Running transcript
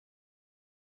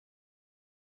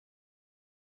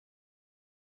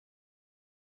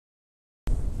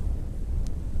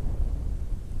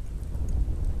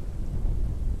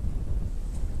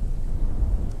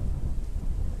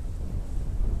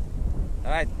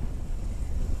Alright.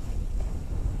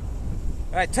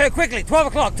 Alright, turn quickly. 12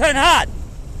 o'clock. Turn hard.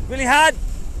 Really hard.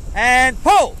 And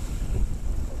pull.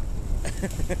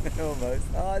 Almost.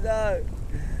 Oh no.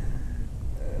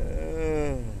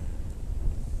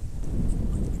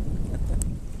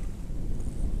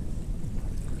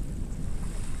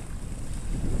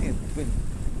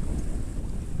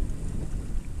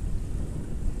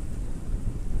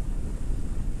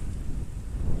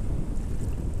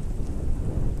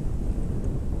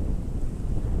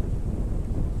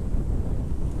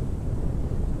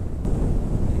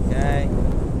 Okay.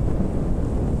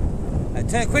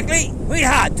 Turn quickly. Really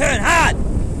hard. Turn hard.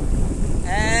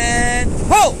 And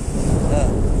pull.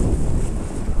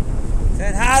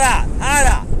 Turn harder.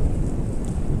 Harder.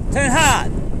 Turn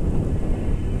hard.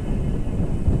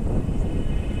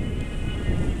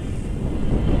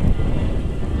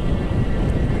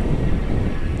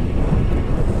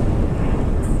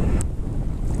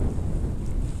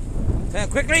 Turn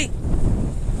quickly.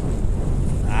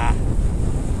 Ah.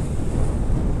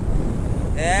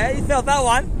 Yeah, you felt that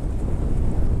one.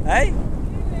 Hey?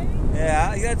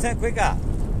 Yeah, you gotta turn quicker.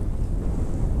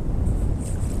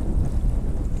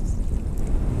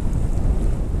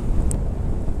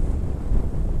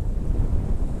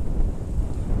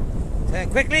 Turn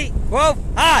quickly. 12.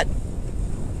 Hard.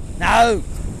 No.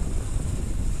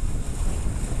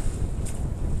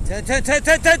 Turn.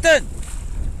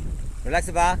 Relax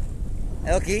the bar.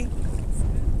 Elkie,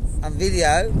 on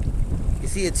video, you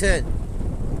see your turn.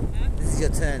 This is your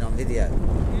turn on video.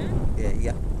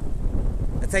 Yeah.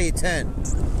 That's how you turn,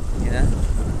 you know?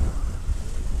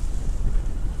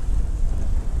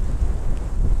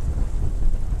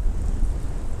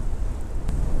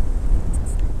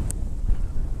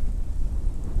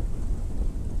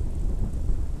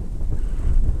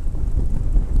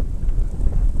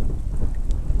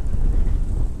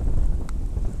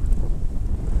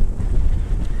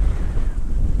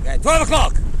 Okay, 12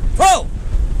 o'clock. Pull!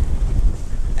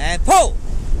 And pull!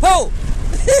 Pull!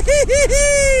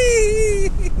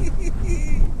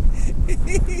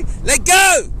 Let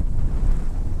go!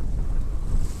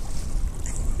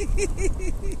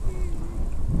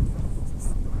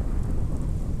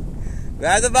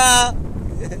 Grab the bar.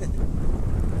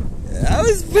 That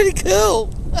was pretty cool.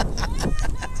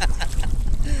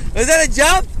 Was that a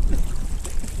jump?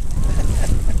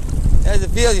 How does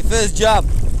it feel, your first jump?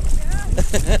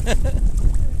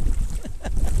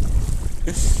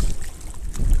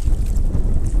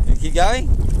 You keep going?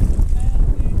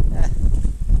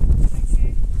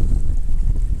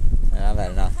 I've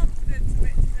had enough.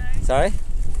 Sorry?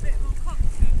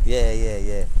 Yeah.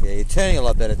 You're turning a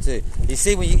lot better too. You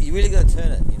see, when you really got to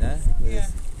turn it, you know? Yeah.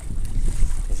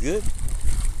 It's good?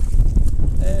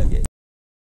 Okay.